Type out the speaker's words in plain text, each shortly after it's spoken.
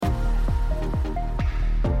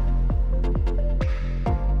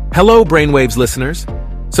Hello, BrainWaves listeners.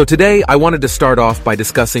 So today I wanted to start off by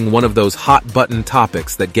discussing one of those hot-button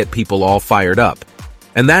topics that get people all fired up,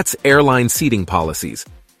 and that's airline seating policies,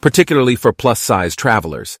 particularly for plus-size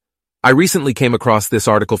travelers. I recently came across this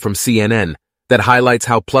article from CNN that highlights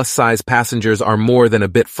how plus-size passengers are more than a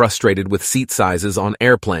bit frustrated with seat sizes on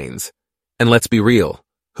airplanes. And let's be real,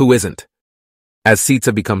 who isn't? As seats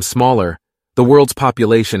have become smaller, the world's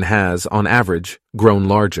population has, on average, grown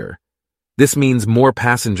larger. This means more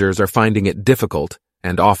passengers are finding it difficult,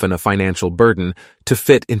 and often a financial burden, to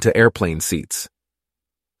fit into airplane seats.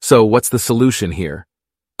 So what's the solution here?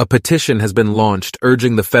 A petition has been launched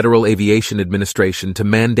urging the Federal Aviation Administration to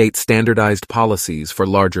mandate standardized policies for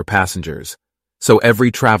larger passengers, so every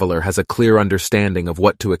traveler has a clear understanding of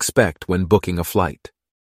what to expect when booking a flight.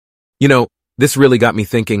 This really got me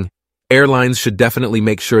thinking. Airlines should definitely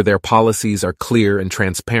make sure their policies are clear and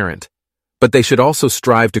transparent, but they should also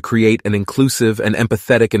strive to create an inclusive and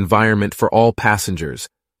empathetic environment for all passengers,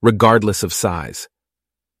 regardless of size.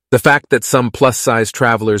 The fact that some plus-size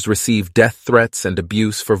travelers receive death threats and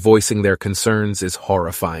abuse for voicing their concerns is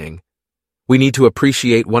horrifying. We need to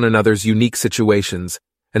appreciate one another's unique situations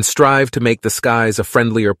and strive to make the skies a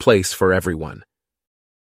friendlier place for everyone.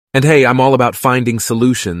 And hey, I'm all about finding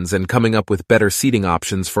solutions and coming up with better seating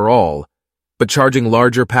options for all, but charging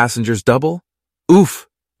larger passengers double? Oof!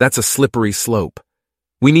 That's a slippery slope.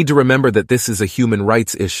 We need to remember that this is a human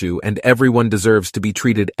rights issue and everyone deserves to be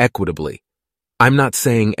treated equitably. I'm not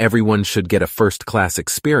saying everyone should get a first-class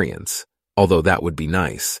experience, although that would be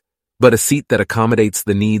nice, but a seat that accommodates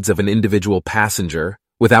the needs of an individual passenger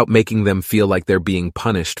without making them feel like they're being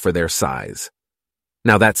punished for their size.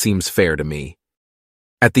 Now that seems fair to me.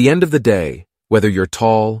 At the end of the day, whether you're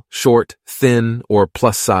tall, short, thin, or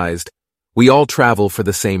plus-sized, we all travel for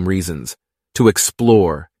the same reasons: to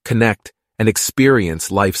explore, connect, and experience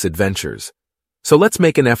life's adventures. So let's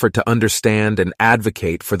make an effort to understand and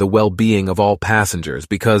advocate for the well-being of all passengers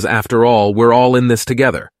because, after all, we're all in this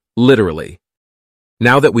together, literally.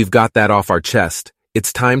 Now that we've got that off our chest,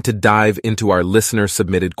 it's time to dive into our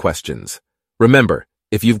listener-submitted questions. Remember,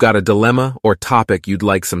 if you've got a dilemma or topic you'd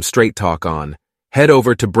like some straight talk on, head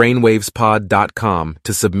over to brainwavespod.com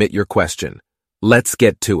to submit your question. Let's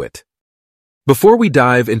get to it. Before we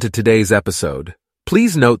dive into today's episode,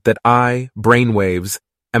 please note that I, BrainWaves,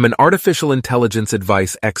 am an artificial intelligence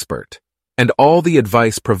advice expert, and all the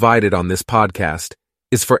advice provided on this podcast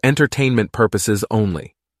is for entertainment purposes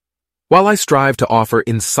only. While I strive to offer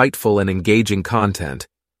insightful and engaging content,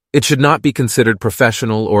 it should not be considered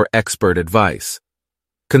professional or expert advice.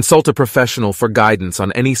 Consult a professional for guidance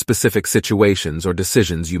on any specific situations or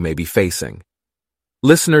decisions you may be facing.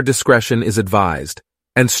 Listener discretion is advised,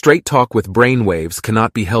 and Straight Talk with BrainWaves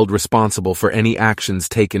cannot be held responsible for any actions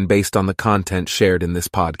taken based on the content shared in this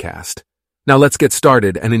podcast. Now let's get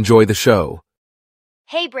started and enjoy the show.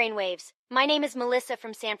 Hey BrainWaves, my name is Melissa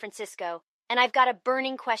from San Francisco, and I've got a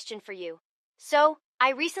burning question for you. So,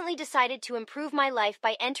 I recently decided to improve my life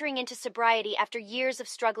by entering into sobriety after years of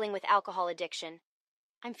struggling with alcohol addiction.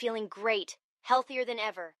 I'm feeling great, healthier than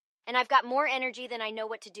ever, and I've got more energy than I know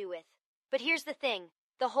what to do with. But here's the thing,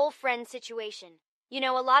 the whole friend situation.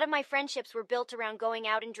 A lot of my friendships were built around going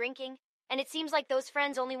out and drinking, and it seems like those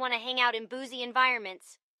friends only want to hang out in boozy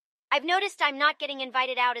environments. I've noticed I'm not getting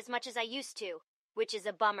invited out as much as I used to, which is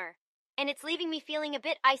a bummer, and it's leaving me feeling a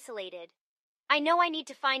bit isolated. I know I need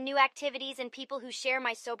to find new activities and people who share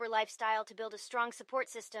my sober lifestyle to build a strong support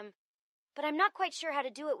system, but I'm not quite sure how to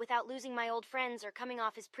do it without losing my old friends or coming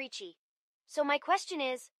off as preachy. So my question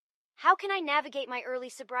is, how can I navigate my early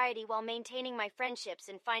sobriety while maintaining my friendships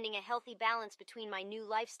and finding a healthy balance between my new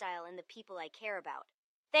lifestyle and the people I care about?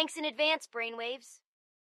 Thanks in advance, BrainWaves.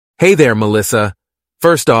 Hey there, Melissa.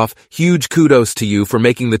 First off, huge kudos to you for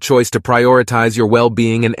making the choice to prioritize your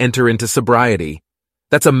well-being and enter into sobriety.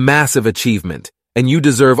 That's a massive achievement, and you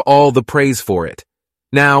deserve all the praise for it.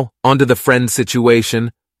 Now, onto the friend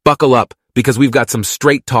situation. Buckle up, because we've got some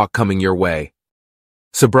straight talk coming your way.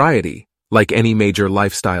 Sobriety, like any major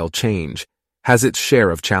lifestyle change, has its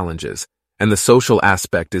share of challenges, and the social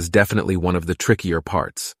aspect is definitely one of the trickier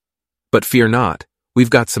parts. But fear not, we've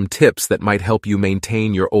got some tips that might help you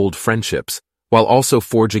maintain your old friendships while also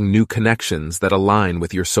forging new connections that align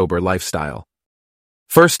with your sober lifestyle.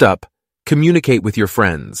 First up, communicate with your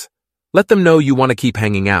friends. Let them know you want to keep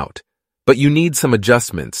hanging out, but you need some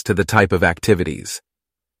adjustments to the type of activities.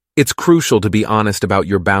 It's crucial to be honest about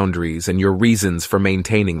your boundaries and your reasons for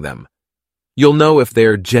maintaining them. You'll know if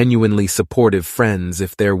they're genuinely supportive friends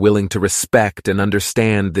if they're willing to respect and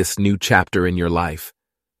understand this new chapter in your life.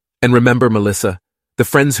 And remember, Melissa, the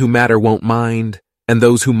friends who matter won't mind, and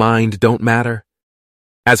those who mind don't matter.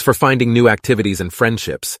 As for finding new activities and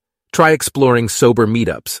friendships, try exploring sober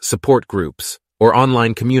meetups, support groups, or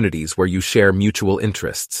online communities where you share mutual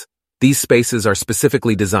interests. These spaces are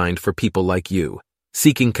specifically designed for people like you,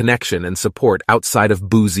 seeking connection and support outside of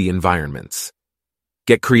boozy environments.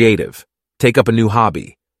 Get creative, take up a new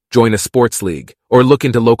hobby, join a sports league, or look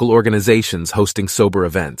into local organizations hosting sober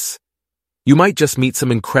events. You might just meet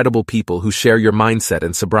some incredible people who share your mindset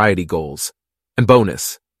and sobriety goals. And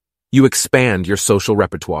bonus, you expand your social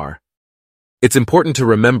repertoire. It's important to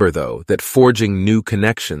remember, though, that forging new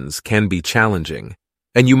connections can be challenging,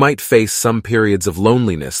 and you might face some periods of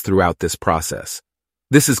loneliness throughout this process.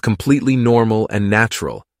 This is completely normal and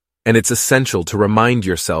natural, and it's essential to remind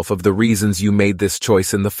yourself of the reasons you made this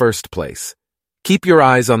choice in the first place. Keep your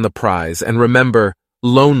eyes on the prize and remember,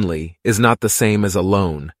 lonely is not the same as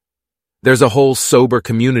alone. There's a whole sober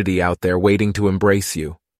community out there waiting to embrace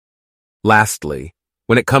you. Lastly,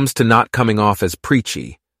 when it comes to not coming off as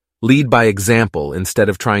preachy, lead by example instead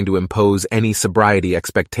of trying to impose any sobriety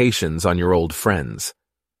expectations on your old friends.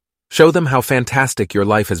 Show them how fantastic your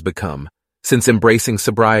life has become, since embracing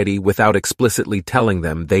sobriety without explicitly telling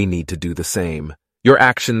them they need to do the same. Your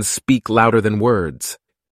actions speak louder than words.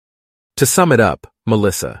 To sum it up,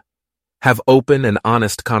 Melissa, have open and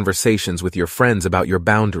honest conversations with your friends about your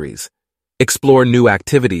boundaries. Explore new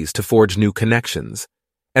activities to forge new connections.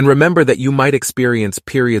 And remember that you might experience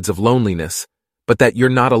periods of loneliness, but that you're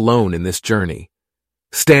not alone in this journey.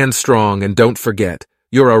 Stand strong and don't forget,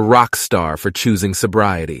 you're a rock star for choosing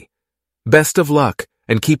sobriety. Best of luck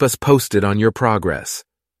and keep us posted on your progress.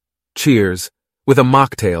 Cheers, with a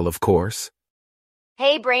mocktail, of course.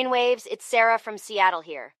 Hey, BrainWaves, it's Sarah from Seattle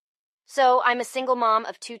here. So, I'm a single mom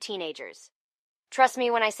of 2 teenagers. Trust me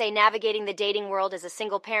when I say navigating the dating world as a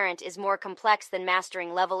single parent is more complex than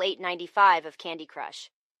mastering level 895 of Candy Crush.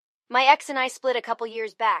 My ex and I split a couple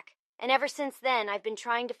years back, and ever since then I've been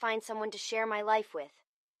trying to find someone to share my life with.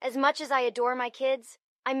 As much as I adore my kids,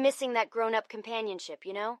 I'm missing that grown-up companionship,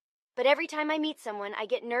 you know? But every time I meet someone, I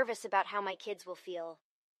get nervous about how my kids will feel.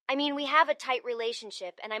 I mean, we have a tight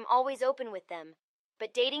relationship, and I'm always open with them,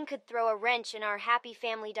 but dating could throw a wrench in our happy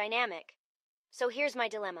family dynamic. So here's my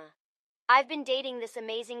dilemma. I've been dating this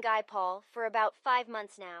amazing guy, Paul, for about 5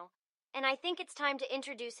 months now, and I think it's time to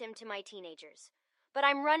introduce him to my teenagers. But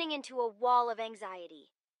I'm running into a wall of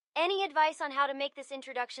anxiety. Any advice on how to make this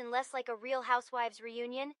introduction less like a Real Housewives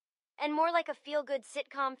reunion, and more like a feel-good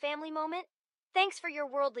sitcom family moment? Thanks for your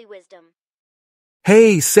worldly wisdom.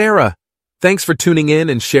 Hey, Sarah! Thanks for tuning in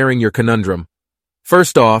and sharing your conundrum.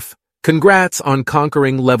 First off, congrats on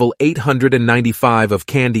conquering level 895 of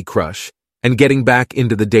Candy Crush and getting back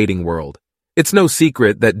into the dating world. It's no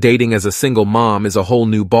secret that dating as a single mom is a whole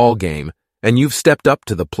new ball game, and you've stepped up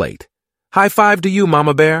to the plate. High five to you,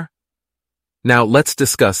 Mama Bear. Now let's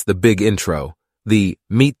discuss the big intro, the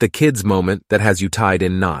meet the kids moment that has you tied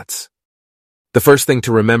in knots. The first thing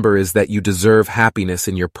to remember is that you deserve happiness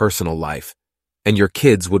in your personal life, and your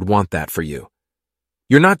kids would want that for you.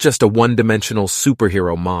 You're not just a one-dimensional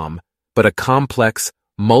superhero mom, but a complex,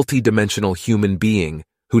 multi-dimensional human being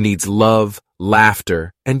who needs love,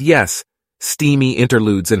 laughter, and yes, steamy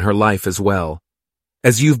interludes in her life as well.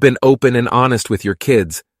 As you've been open and honest with your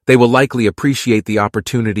kids, they will likely appreciate the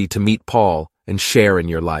opportunity to meet Paul and share in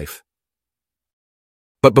your life.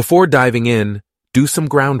 But before diving in, do some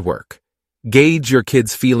groundwork. Gauge your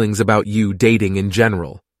kids' feelings about you dating in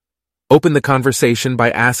general. Open the conversation by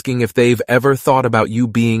asking if they've ever thought about you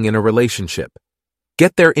being in a relationship.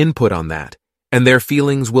 Get their input on that, and their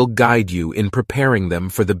feelings will guide you in preparing them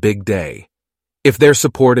for the big day. If they're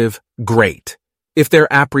supportive, great. If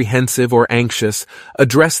they're apprehensive or anxious,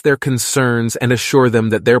 address their concerns and assure them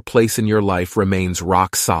that their place in your life remains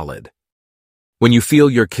rock solid. When you feel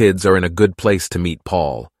your kids are in a good place to meet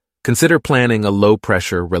Paul, consider planning a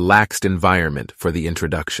low-pressure, relaxed environment for the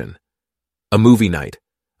introduction. A movie night,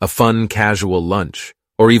 a fun, casual lunch,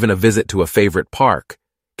 or even a visit to a favorite park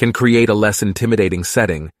can create a less intimidating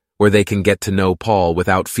setting where they can get to know Paul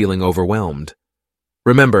without feeling overwhelmed.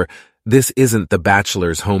 Remember, this isn't the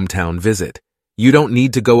bachelor's hometown visit. You don't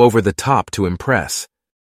need to go over the top to impress.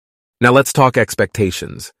 Now let's talk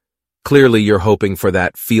expectations. Clearly you're hoping for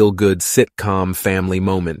that feel-good sitcom family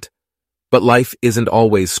moment. But life isn't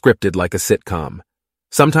always scripted like a sitcom.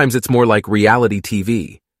 Sometimes it's more like reality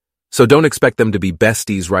TV. So don't expect them to be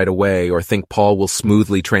besties right away or think Paul will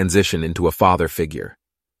smoothly transition into a father figure.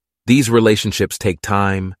 These relationships take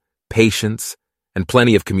time, patience, and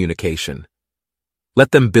plenty of communication.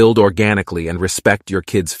 Let them build organically and respect your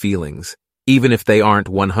kids' feelings, even if they aren't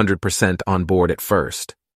 100% on board at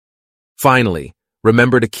first. Finally,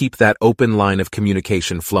 remember to keep that open line of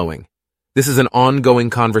communication flowing. This is an ongoing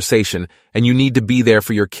conversation, and you need to be there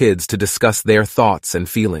for your kids to discuss their thoughts and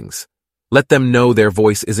feelings. Let them know their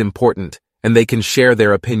voice is important, and they can share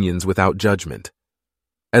their opinions without judgment.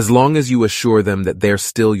 As long as you assure them that they're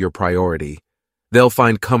still your priority, they'll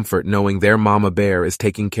find comfort knowing their mama bear is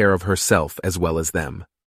taking care of herself as well as them.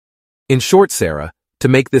 In short, Sarah, to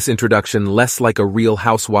make this introduction less like a Real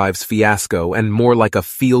Housewives fiasco and more like a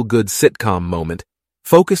feel-good sitcom moment,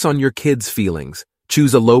 focus on your kids' feelings,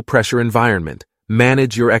 choose a low-pressure environment,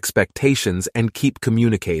 manage your expectations, and keep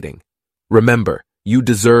communicating. Remember, you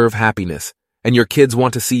deserve happiness, and your kids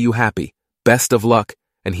want to see you happy. Best of luck,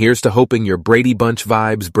 and here's to hoping your Brady Bunch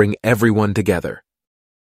vibes bring everyone together.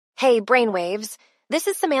 Hey, BrainWaves. This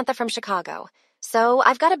is Samantha from Chicago. So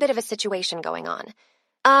I've got a bit of a situation going on.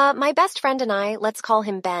 My best friend and I, let's call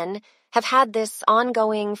him Ben, have had this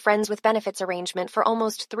ongoing friends with benefits arrangement for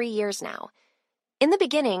almost 3 years now. In the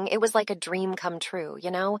beginning, it was like a dream come true,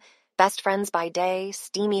 you know? Best friends by day,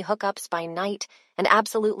 steamy hookups by night, and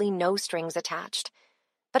absolutely no strings attached.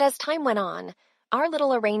 But as time went on, our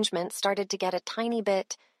little arrangement started to get a tiny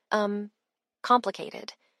bit,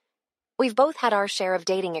 complicated. We've both had our share of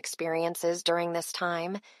dating experiences during this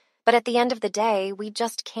time, but at the end of the day, we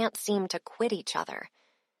just can't seem to quit each other.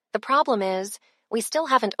 The problem is, we still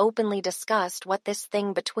haven't openly discussed what this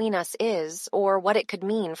thing between us is or what it could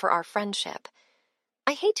mean for our friendship.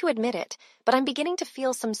 I hate to admit it, but I'm beginning to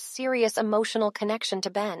feel some serious emotional connection to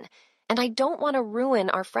Ben, and I don't want to ruin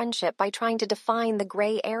our friendship by trying to define the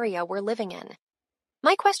gray area we're living in.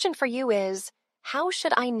 My question for you is, how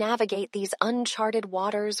should I navigate these uncharted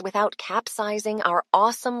waters without capsizing our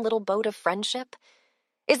awesome little boat of friendship?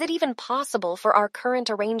 Is it even possible for our current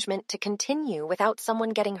arrangement to continue without someone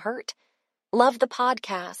getting hurt? Love the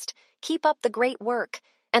podcast, keep up the great work,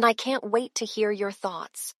 and I can't wait to hear your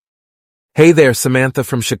thoughts. Hey there, Samantha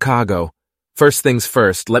from Chicago. First things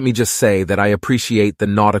first, let me just say that I appreciate the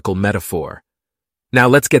nautical metaphor. Now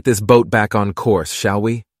let's get this boat back on course, shall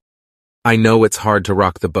we? I know it's hard to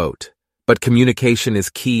rock the boat, but communication is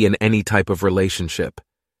key in any type of relationship,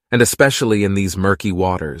 and especially in these murky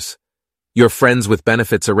waters. Your friends with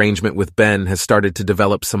benefits arrangement with Ben has started to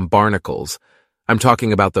develop some barnacles. I'm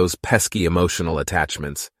talking about those pesky emotional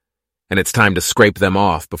attachments, and it's time to scrape them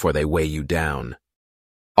off before they weigh you down.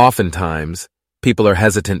 Oftentimes, people are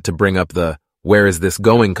hesitant to bring up the "where is this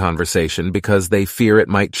going" conversation because they fear it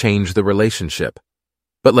might change the relationship.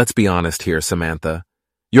 But let's be honest here, Samantha.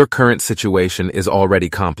 Your current situation is already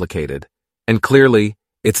complicated, and clearly,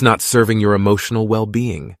 it's not serving your emotional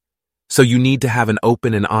well-being. So you need to have an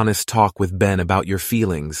open and honest talk with Ben about your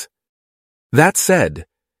feelings. That said,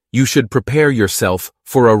 you should prepare yourself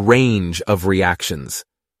for a range of reactions.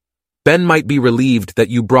 Ben might be relieved that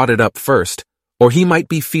you brought it up first, or he might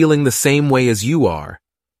be feeling the same way as you are.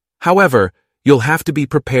 However, you'll have to be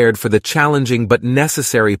prepared for the challenging but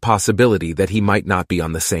necessary possibility that he might not be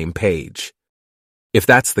on the same page. If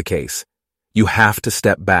that's the case, you have to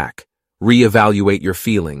step back, reevaluate your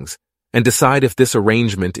feelings, and decide if this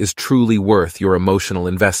arrangement is truly worth your emotional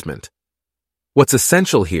investment. What's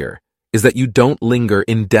essential here is that you don't linger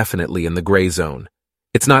indefinitely in the gray zone.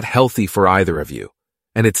 It's not healthy for either of you,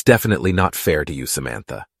 and it's definitely not fair to you,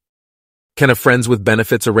 Samantha. Can a friends with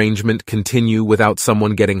benefits arrangement continue without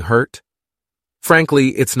someone getting hurt? Frankly,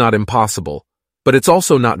 it's not impossible, but it's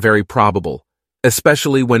also not very probable,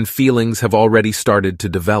 especially when feelings have already started to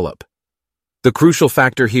develop. The crucial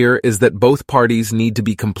factor here is that both parties need to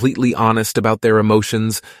be completely honest about their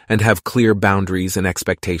emotions and have clear boundaries and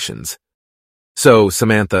expectations. So,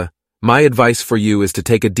 Samantha, my advice for you is to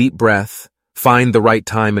take a deep breath, find the right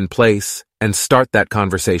time and place, and start that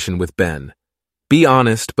conversation with Ben. Be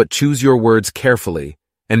honest, but choose your words carefully,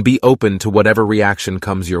 and be open to whatever reaction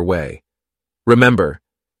comes your way. Remember,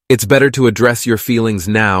 it's better to address your feelings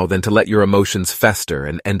now than to let your emotions fester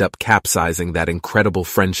and end up capsizing that incredible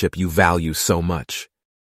friendship you value so much.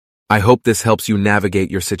 I hope this helps you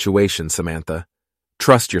navigate your situation, Samantha.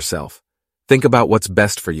 Trust yourself, think about what's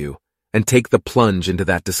best for you, and take the plunge into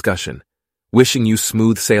that discussion. Wishing you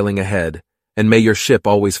smooth sailing ahead, and may your ship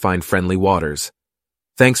always find friendly waters.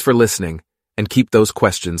 Thanks for listening, and keep those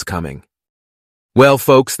questions coming. Well,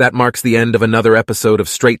 folks, that marks the end of another episode of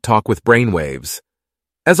Straight Talk with BrainWaves.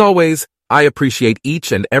 As always, I appreciate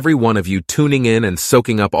each and every one of you tuning in and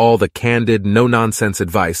soaking up all the candid, no-nonsense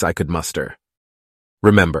advice I could muster.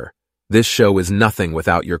 Remember, this show is nothing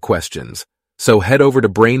without your questions, so head over to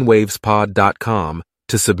brainwavespod.com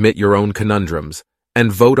to submit your own conundrums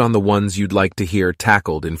and vote on the ones you'd like to hear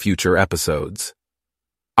tackled in future episodes.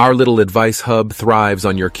 Our little advice hub thrives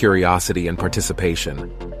on your curiosity and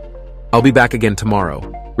participation. I'll be back again tomorrow,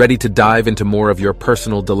 ready to dive into more of your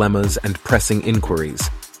personal dilemmas and pressing inquiries.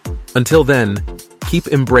 Until then, keep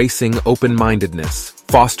embracing open-mindedness,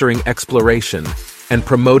 fostering exploration, and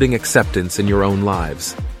promoting acceptance in your own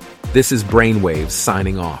lives. This is BrainWaves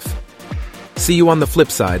signing off. See you on the flip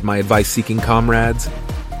side, my advice-seeking comrades.